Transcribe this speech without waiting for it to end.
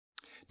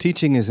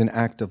Teaching is an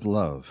act of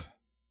love.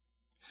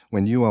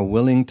 When you are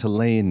willing to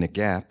lay in the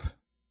gap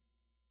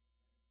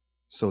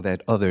so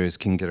that others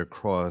can get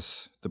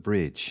across the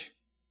bridge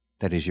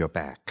that is your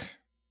back,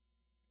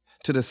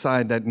 to the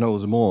side that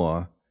knows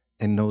more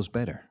and knows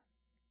better.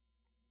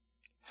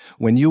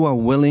 When you are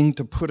willing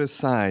to put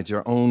aside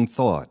your own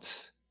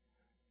thoughts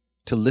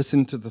to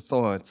listen to the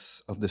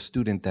thoughts of the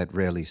student that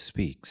rarely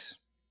speaks,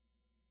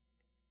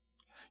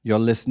 your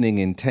listening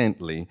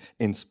intently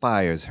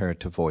inspires her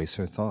to voice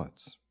her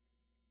thoughts.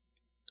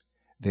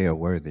 They are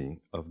worthy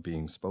of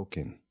being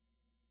spoken.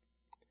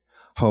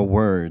 Her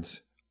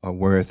words are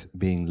worth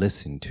being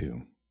listened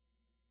to.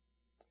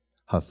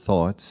 Her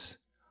thoughts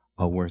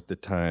are worth the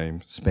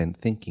time spent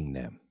thinking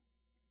them.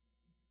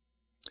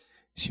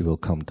 She will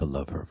come to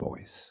love her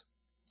voice.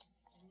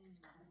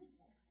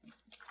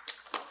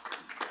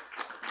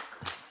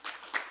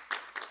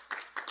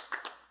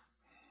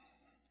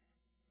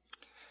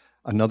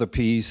 Another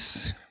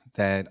piece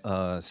that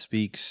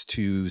speaks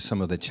to some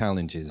of the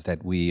challenges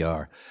that we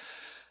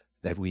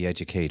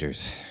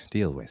educators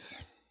deal with.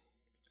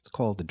 It's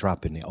called The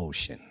Drop in the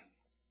Ocean.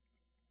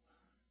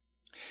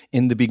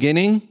 In the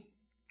beginning,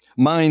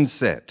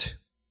 mindset,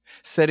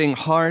 setting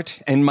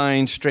heart and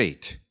mind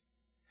straight.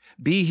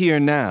 Be here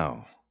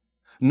now.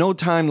 No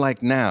time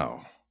like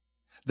now.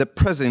 The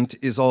present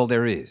is all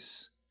there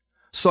is.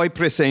 Soy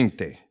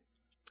presente.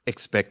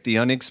 Expect the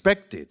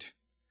unexpected.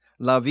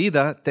 La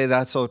vida te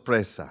da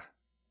sorpresa.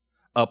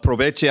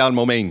 Aproveche al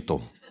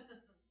momento.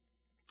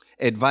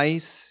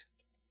 Advice,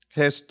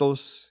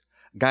 gestos,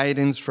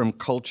 guidance from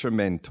culture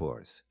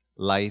mentors,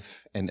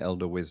 life and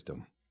elder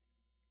wisdom.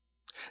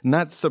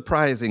 Not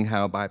surprising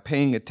how by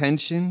paying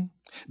attention,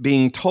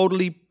 being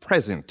totally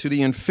present to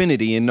the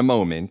infinity in the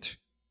moment,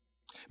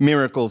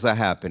 miracles are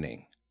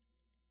happening.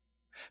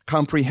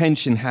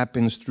 Comprehension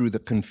happens through the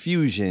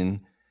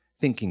confusion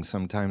thinking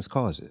sometimes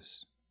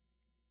causes.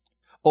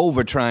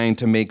 Over trying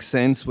to make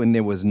sense when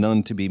there was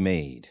none to be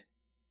made.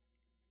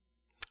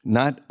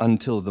 Not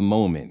until the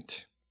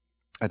moment,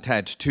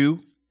 attached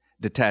to,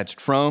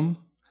 detached from,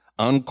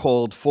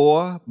 uncalled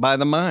for by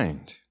the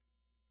mind.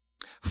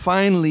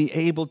 Finally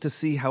able to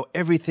see how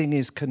everything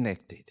is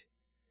connected.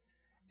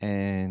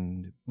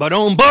 And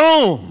ba-dum,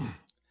 boom!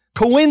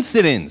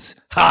 Coincidence,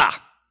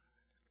 ha!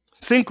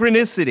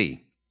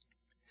 Synchronicity,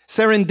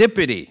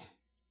 serendipity,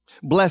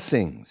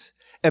 blessings,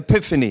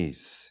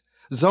 epiphanies,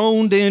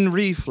 zoned in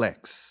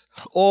reflex,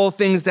 all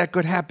things that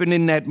could happen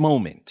in that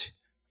moment.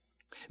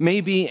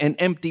 Maybe an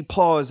empty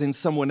pause in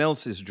someone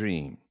else's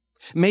dream.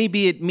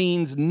 Maybe it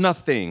means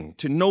nothing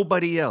to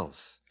nobody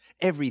else,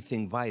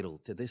 everything vital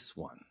to this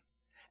one.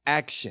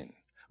 Action,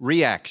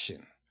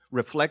 reaction,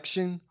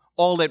 reflection,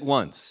 all at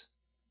once.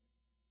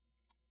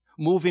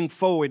 Moving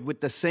forward with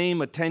the same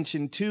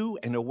attention to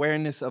and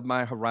awareness of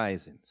my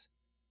horizons.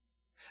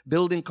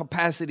 Building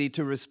capacity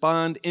to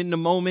respond in the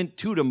moment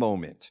to the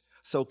moment.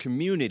 So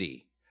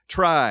community,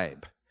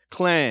 tribe,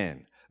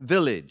 clan,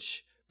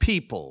 village,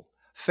 people,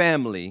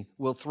 family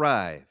will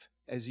thrive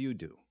as you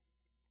do.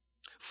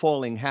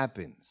 Falling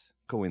happens,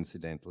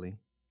 coincidentally.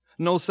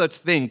 No such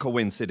thing,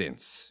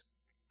 coincidence.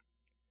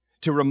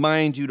 To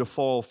remind you to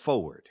fall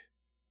forward,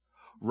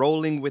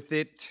 rolling with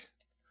it,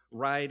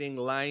 riding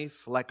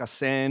life like a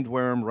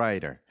sandworm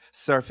rider,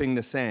 surfing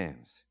the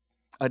sands,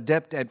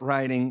 adept at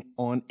riding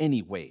on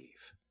any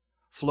wave,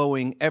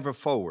 flowing ever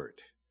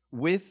forward,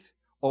 with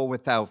or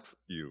without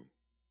you.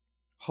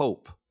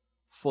 Hope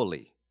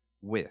fully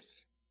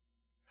with.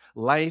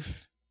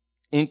 Life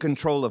in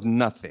control of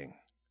nothing,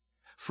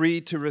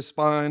 free to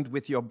respond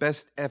with your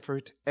best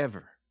effort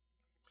ever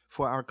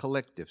for our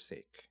collective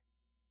sake.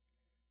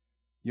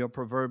 Your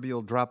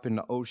proverbial drop in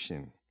the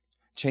ocean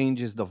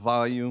changes the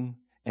volume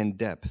and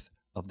depth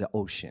of the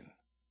ocean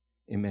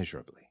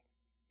immeasurably.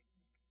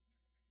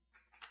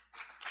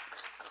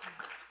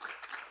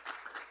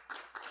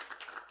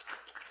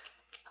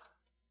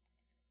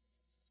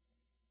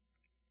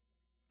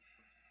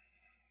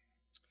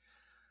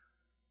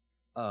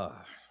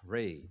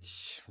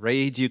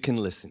 Rage you can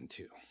listen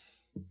to.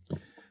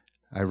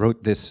 I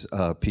wrote this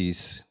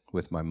piece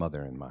with my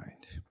mother in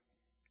mind.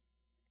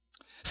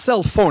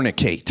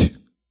 Self-fornicate.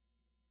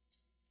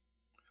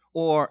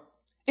 Or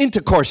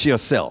intercourse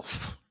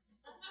yourself.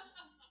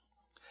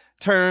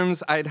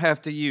 Terms I'd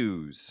have to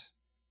use,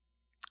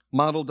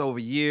 modeled over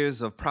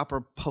years of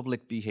proper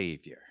public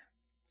behavior,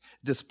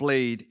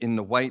 displayed in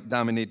the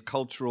white-dominated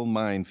cultural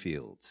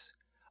minefields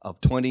of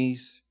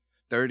 20s,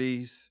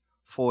 30s,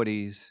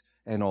 40s,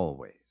 and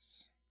always.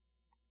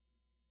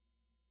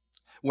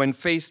 When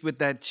faced with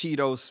that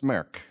Cheeto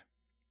smirk,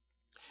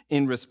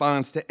 in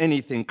response to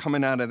anything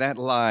coming out of that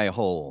lie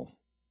hole,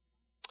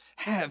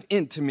 have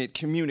intimate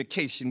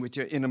communication with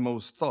your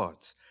innermost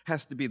thoughts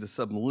has to be the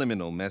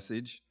subliminal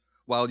message,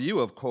 while you,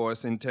 of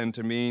course, intend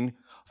to mean,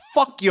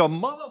 fuck your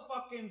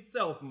motherfucking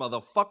self,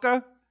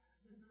 motherfucker.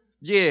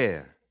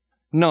 Yeah,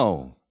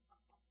 no.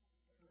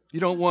 You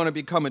don't want to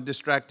become a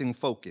distracting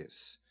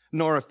focus,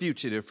 nor a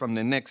fugitive from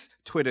the next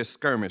Twitter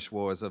skirmish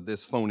wars of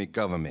this phony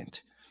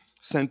government,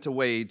 sent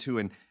away to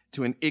an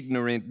to an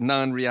ignorant,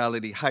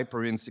 non-reality,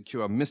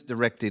 hyper-insecure,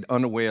 misdirected,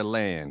 unaware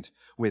land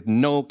with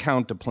no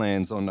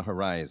counterplans on the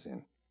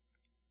horizon.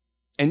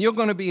 And you're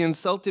going to be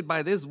insulted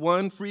by this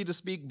one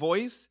free-to-speak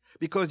voice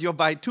because your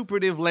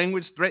vituperative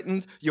language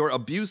threatens your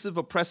abusive,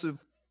 oppressive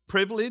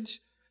privilege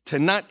to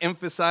not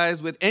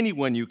emphasize with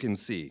anyone you can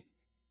see.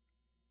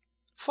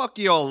 Fuck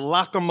y'all,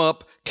 lock them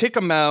up, kick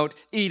them out,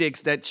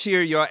 edicts that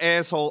cheer your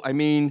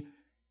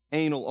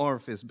anal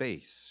orifice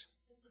base.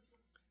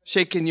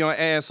 Shaking your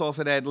ass off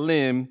of that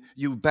limb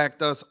you've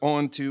backed us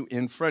onto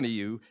in front of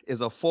you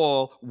is a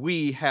fall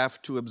we have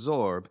to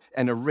absorb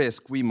and a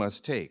risk we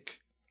must take.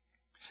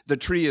 The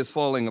tree is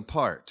falling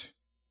apart,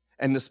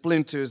 and the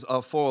splinters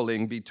are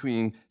falling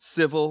between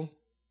civil,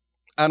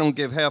 I don't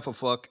give half a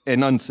fuck,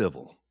 and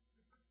uncivil.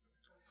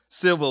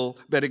 Civil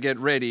better get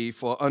ready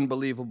for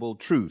unbelievable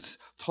truths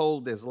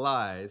told as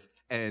lies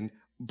and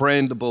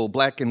brandable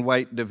black and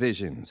white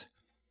divisions,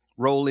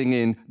 rolling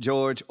in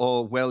George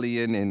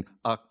Orwellian and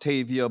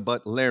Octavia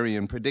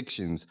Butlerian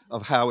predictions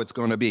of how it's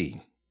going to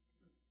be.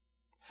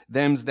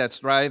 Thems that's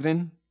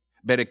thriving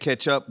better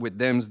catch up with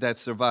thems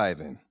that's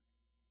surviving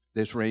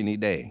this rainy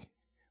day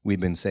we've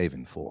been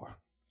saving for.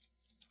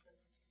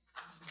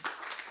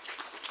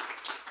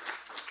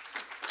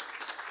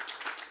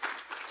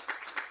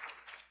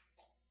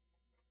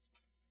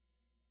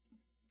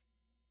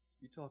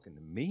 You talking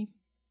to me?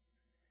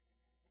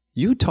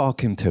 You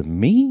talking to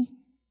me?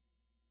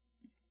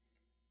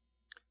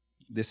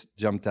 This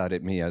jumped out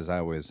at me as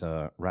I was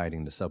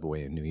riding the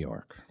subway in New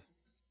York.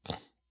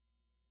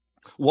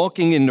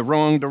 Walking in the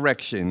wrong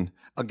direction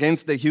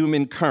against the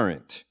human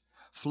current,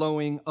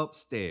 flowing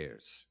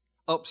upstairs,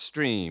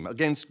 upstream,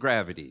 against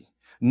gravity.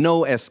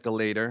 No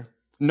escalator,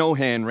 no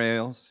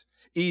handrails,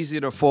 easy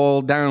to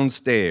fall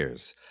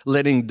downstairs,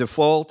 letting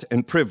default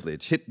and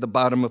privilege hit the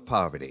bottom of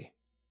poverty.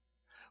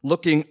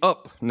 Looking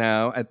up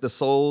now at the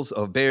soles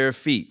of bare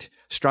feet,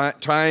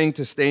 trying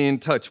to stay in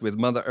touch with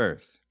Mother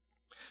Earth.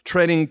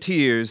 Treading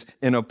tears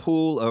in a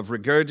pool of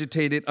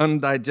regurgitated,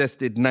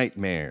 undigested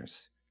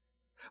nightmares.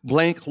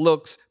 Blank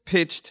looks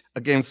pitched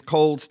against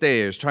cold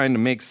stares, trying to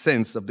make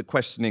sense of the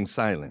questioning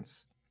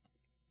silence.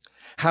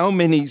 How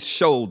many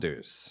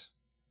shoulders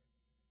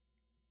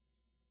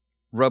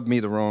rub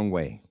me the wrong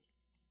way?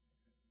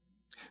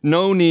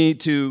 No need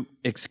to,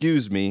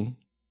 excuse me,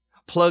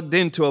 plugged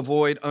in to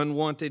avoid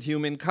unwanted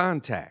human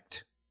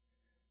contact.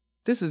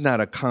 This is not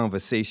a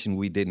conversation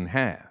we didn't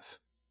have.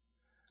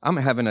 I'm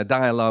having a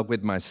dialogue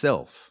with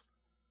myself.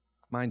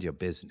 Mind your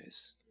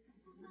business.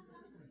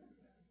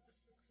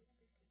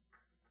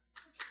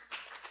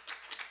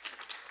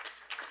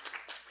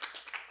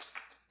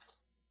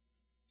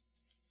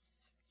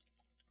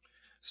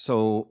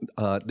 So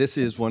this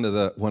is one of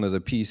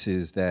the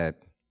pieces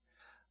that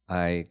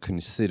I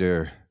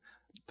consider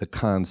the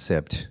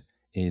concept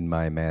in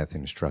my math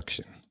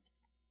instruction.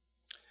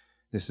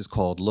 This is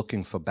called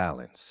Looking for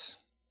Balance,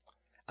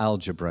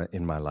 Algebra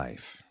in My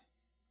Life.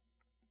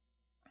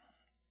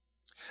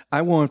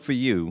 I want for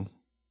you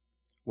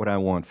what I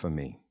want for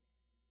me.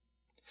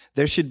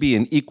 There should be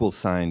an equal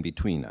sign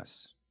between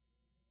us.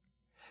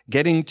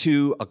 Getting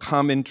to a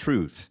common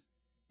truth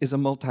is a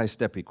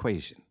multi-step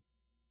equation.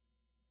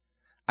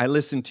 I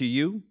listen to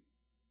you,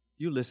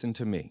 you listen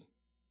to me.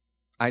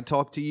 I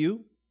talk to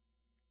you,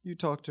 you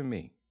talk to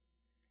me.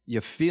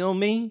 You feel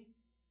me,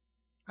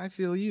 I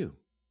feel you.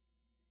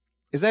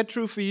 Is that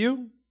true for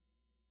you?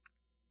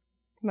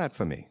 Not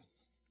for me.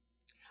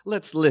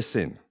 Let's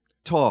listen,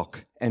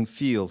 talk, and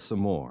feel some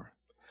more.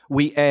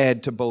 We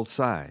add to both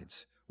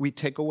sides. We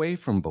take away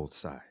from both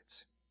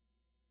sides.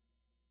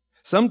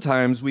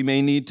 Sometimes we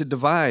may need to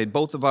divide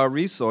both of our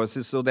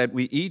resources so that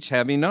we each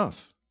have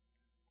enough.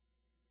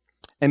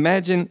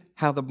 Imagine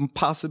how the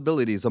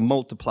possibilities are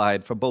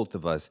multiplied for both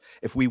of us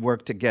if we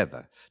work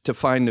together to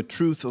find the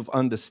truth of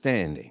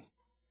understanding.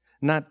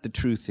 Not the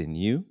truth in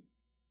you,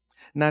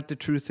 not the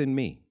truth in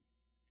me,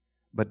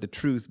 but the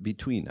truth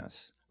between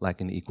us, like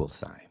an equal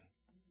sign.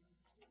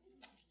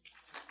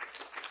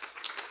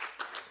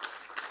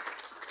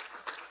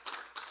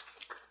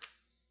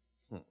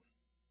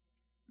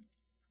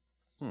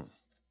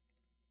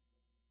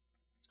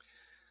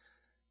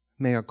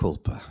 Mea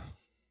culpa.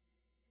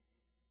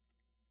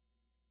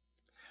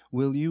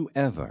 Will you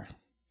ever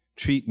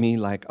treat me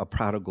like a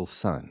prodigal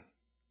son,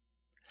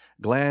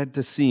 glad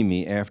to see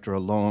me after a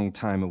long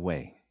time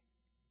away?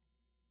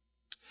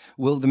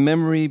 Will the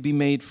memory be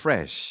made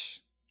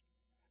fresh,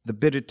 the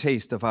bitter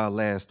taste of our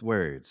last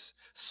words,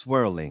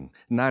 swirling,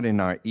 not in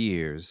our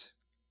ears,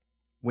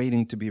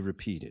 waiting to be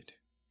repeated?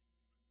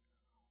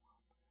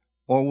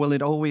 Or will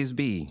it always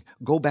be,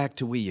 go back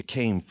to where you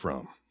came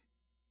from,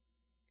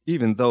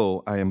 even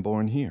though I am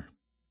born here?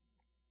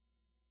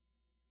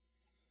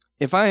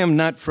 If I am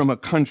not from a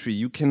country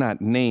you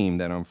cannot name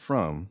that I'm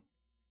from,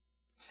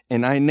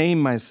 and I name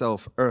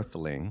myself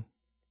Earthling,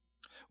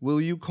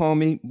 will you call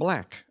me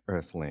Black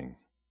Earthling?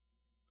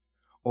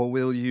 Or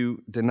will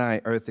you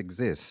deny Earth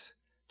exists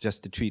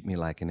just to treat me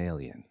like an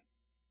alien?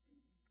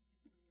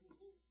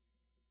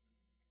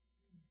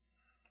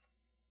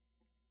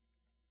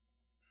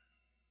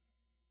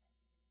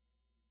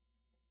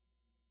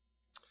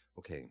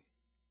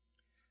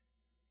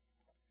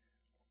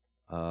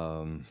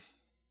 um,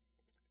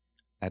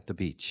 at the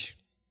beach.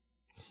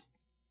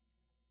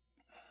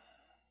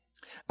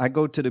 I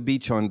go to the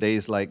beach on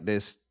days like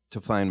this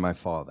to find my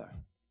father.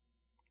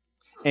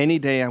 Any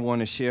day I want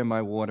to share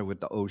my water with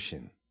the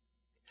ocean.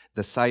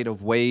 The sight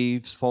of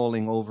waves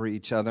falling over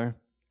each other,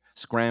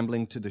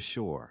 scrambling to the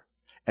shore,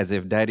 as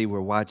if Daddy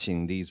were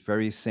watching these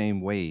very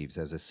same waves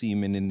as a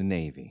seaman in the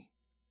Navy.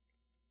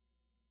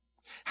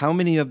 How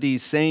many of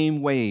these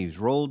same waves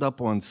rolled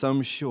up on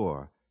some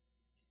shore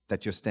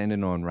that you're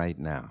standing on right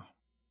now?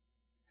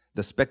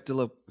 The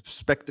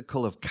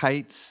spectacle of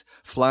kites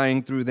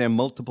flying through their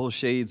multiple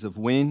shades of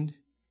wind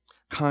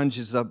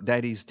conjures up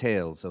Daddy's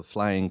tales of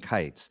flying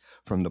kites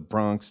from the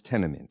Bronx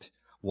tenement,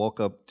 walk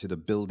up to the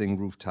building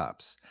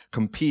rooftops,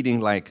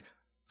 competing like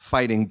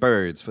fighting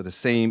birds for the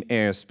same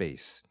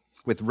airspace,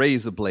 with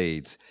razor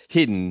blades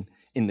hidden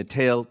in the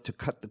tail to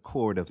cut the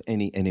cord of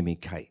any enemy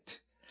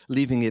kite,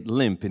 leaving it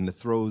limp in the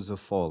throes of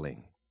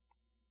falling.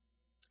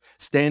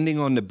 Standing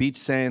on the beach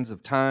sands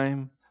of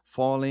time,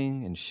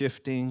 falling and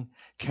shifting,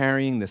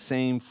 carrying the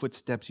same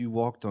footsteps you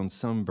walked on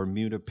some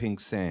Bermuda pink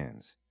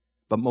sands,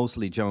 but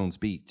mostly Jones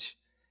Beach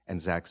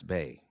and Zach's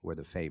Bay were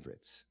the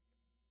favorites.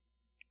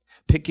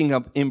 Picking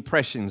up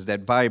impressions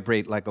that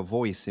vibrate like a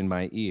voice in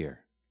my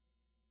ear.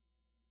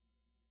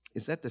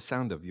 Is that the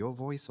sound of your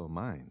voice or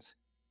mine's?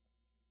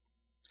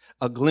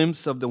 A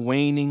glimpse of the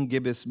waning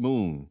gibbous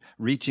moon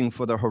reaching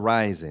for the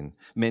horizon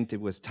meant it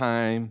was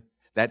time,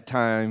 that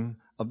time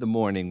of the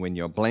morning when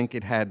your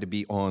blanket had to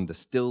be on the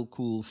still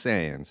cool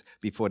sands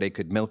before they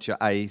could melt your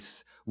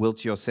ice,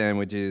 wilt your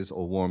sandwiches,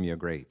 or warm your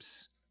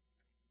grapes.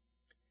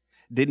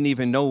 Didn't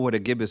even know what a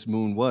gibbous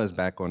moon was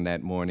back on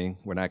that morning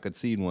when I could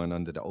see one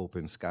under the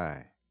open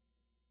sky.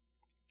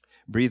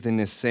 Breathing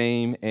the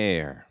same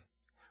air,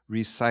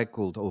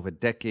 recycled over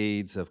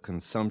decades of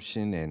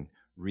consumption and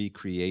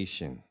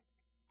recreation.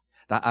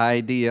 The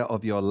idea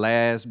of your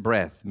last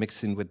breath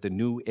mixing with the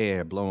new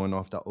air blowing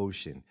off the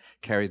ocean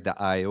carried the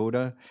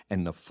iota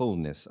and the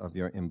fullness of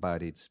your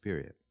embodied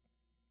spirit.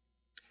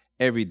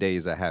 Every day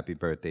is a happy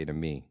birthday to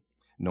me,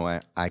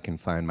 knowing I can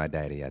find my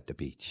daddy at the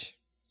beach.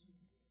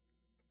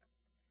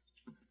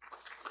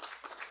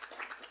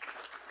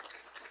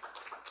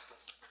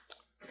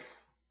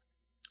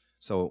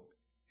 So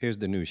here's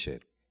the new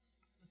shit.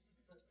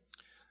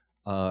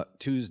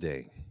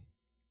 Tuesday,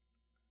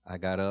 I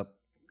got up,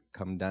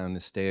 come down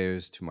the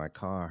stairs to my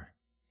car.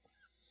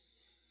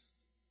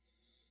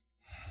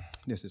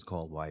 This is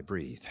called Why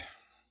Breathe.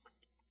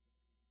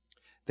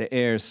 The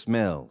air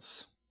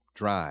smells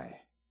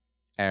dry,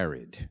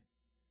 arid,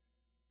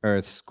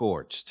 earth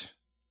scorched,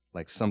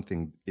 like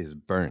something is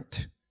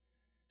burnt,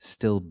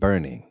 still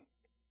burning.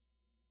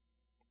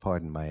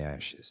 Pardon my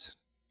ashes.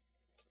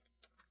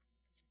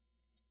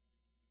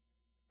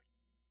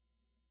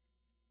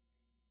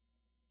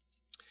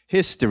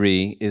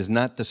 History is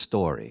not the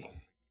story.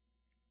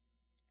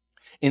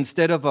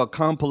 Instead of a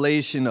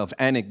compilation of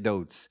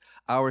anecdotes,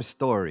 our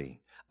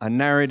story, a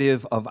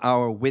narrative of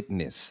our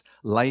witness,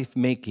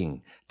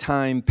 life-making,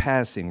 time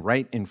passing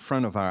right in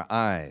front of our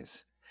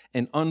eyes,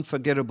 an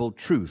unforgettable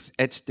truth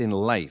etched in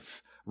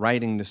life,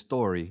 writing the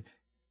story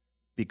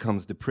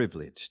becomes the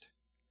privileged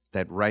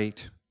that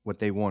write what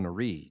they want to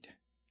read,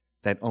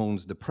 that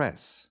owns the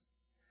press,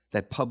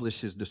 that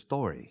publishes the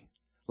story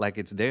like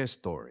it's their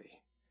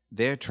story,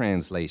 their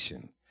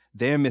translation,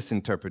 their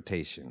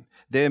misinterpretation,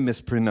 their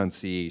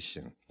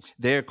mispronunciation,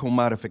 their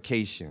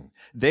commodification,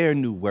 their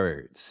new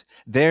words,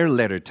 their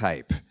letter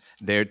type,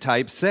 their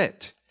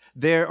typeset,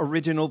 their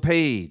original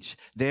page,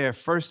 their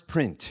first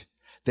print,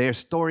 their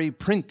story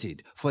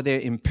printed for their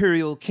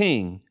imperial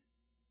king,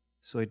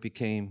 so it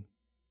became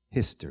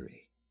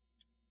history.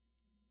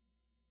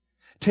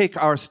 Take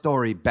our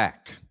story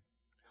back.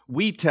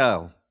 We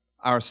tell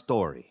our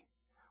story.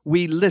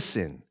 We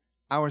listen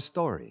our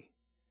story.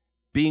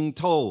 Being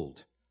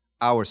told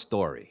our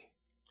story.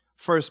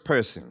 First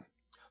person,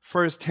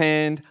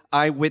 first-hand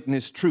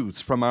eyewitness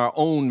truths from our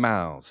own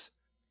mouths.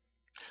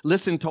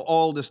 Listen to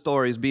all the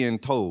stories being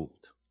told.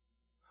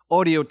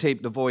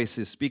 Audiotape the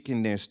voices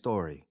speaking their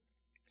story.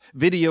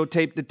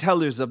 Videotape the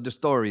tellers of the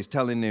stories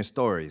telling their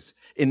stories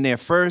in their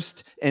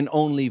first and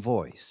only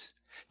voice,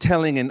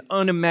 telling an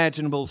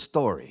unimaginable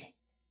story,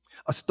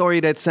 a story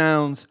that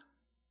sounds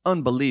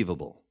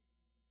unbelievable,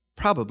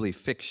 probably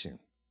fiction,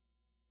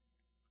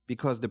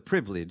 because the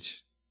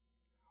privilege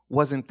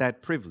wasn't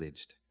that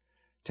privileged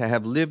to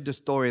have lived a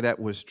story that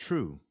was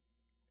true.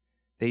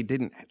 They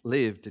didn't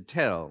live to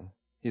tell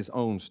his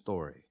own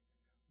story.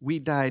 We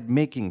died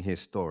making his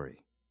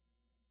story.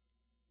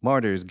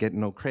 Martyrs get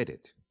no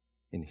credit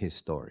in his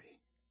story.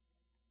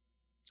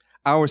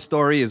 Our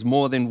story is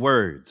more than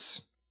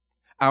words.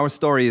 Our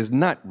story is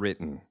not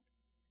written.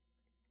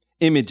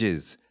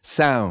 Images,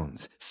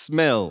 sounds,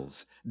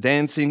 smells,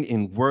 dancing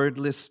in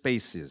wordless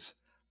spaces.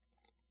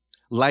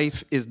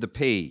 Life is the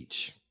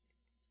page.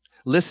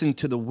 Listen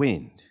to the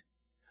wind.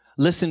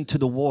 Listen to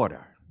the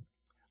water.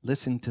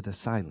 Listen to the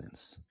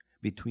silence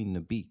between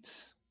the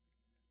beats.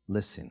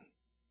 Listen.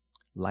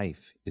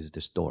 Life is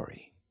the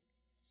story.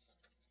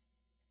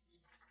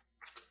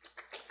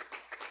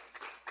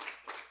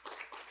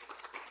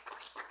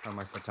 How am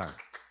I for time?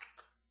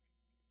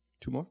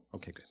 2 more?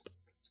 Okay, good.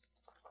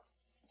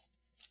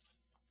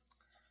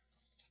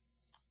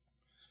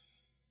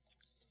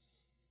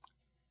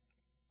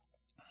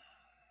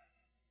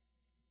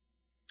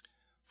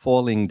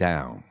 Falling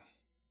down.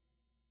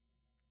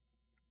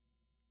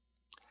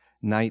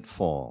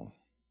 Nightfall,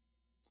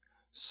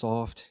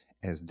 soft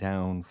as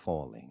down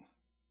falling.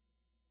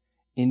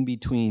 In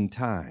between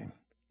time,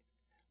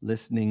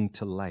 listening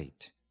to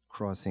light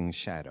crossing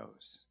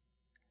shadows.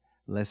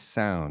 Less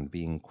sound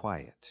being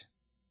quiet.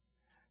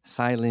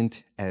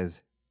 Silent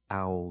as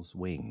owl's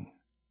wing.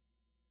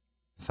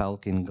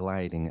 Falcon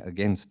gliding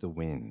against the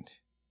wind.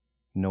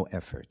 No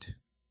effort.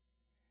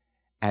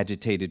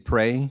 Agitated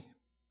prey,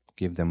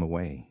 give them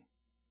away.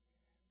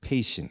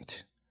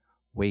 Patient,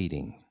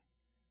 waiting,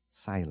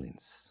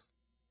 silence.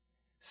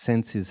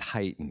 Senses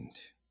heightened.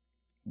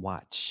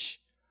 Watch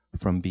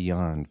from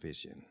beyond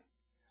vision.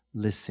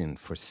 Listen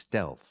for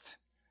stealth.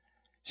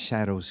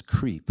 Shadows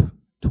creep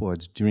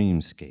towards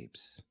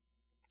dreamscapes.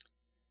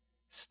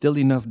 Still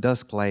enough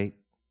dusk light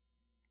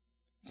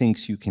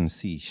thinks you can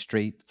see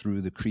straight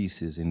through the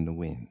creases in the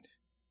wind.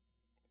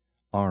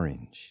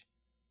 Orange,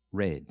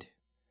 red,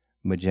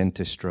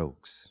 magenta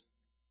strokes.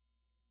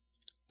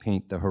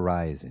 Paint the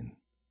horizon.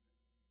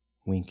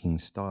 Winking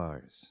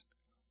stars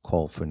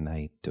call for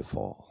night to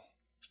fall.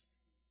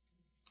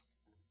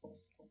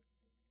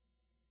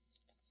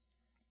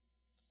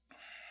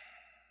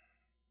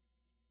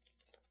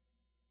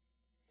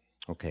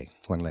 Okay,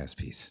 one last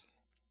piece.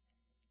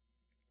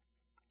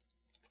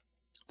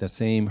 The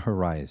same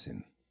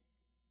horizon.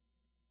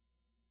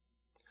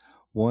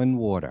 One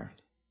water,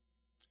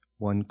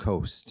 one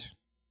coast,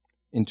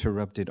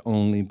 interrupted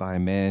only by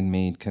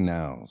man-made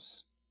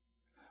canals.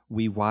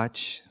 We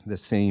watch the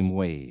same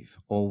wave,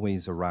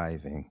 always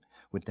arriving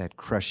with that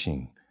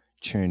crushing,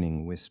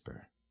 churning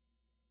whisper.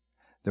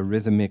 The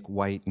rhythmic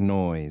white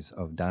noise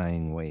of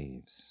dying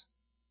waves.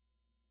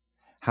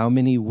 How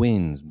many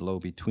winds blow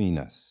between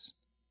us?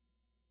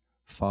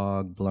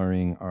 Fog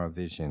blurring our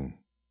vision.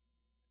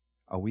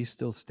 Are we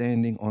still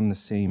standing on the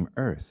same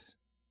earth,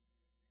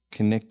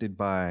 connected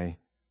by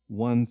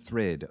one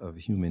thread of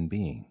human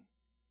being?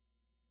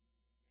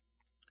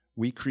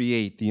 We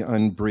create the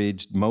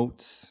unbridged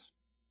moats,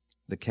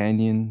 the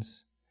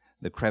canyons,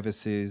 the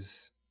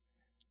crevices,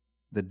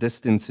 the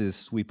distances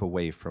sweep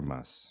away from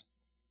us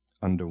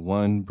under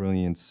one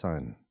brilliant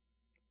sun,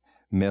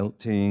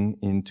 melting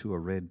into a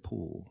red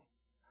pool,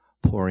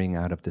 pouring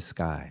out of the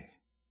sky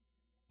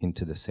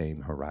into the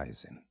same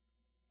horizon.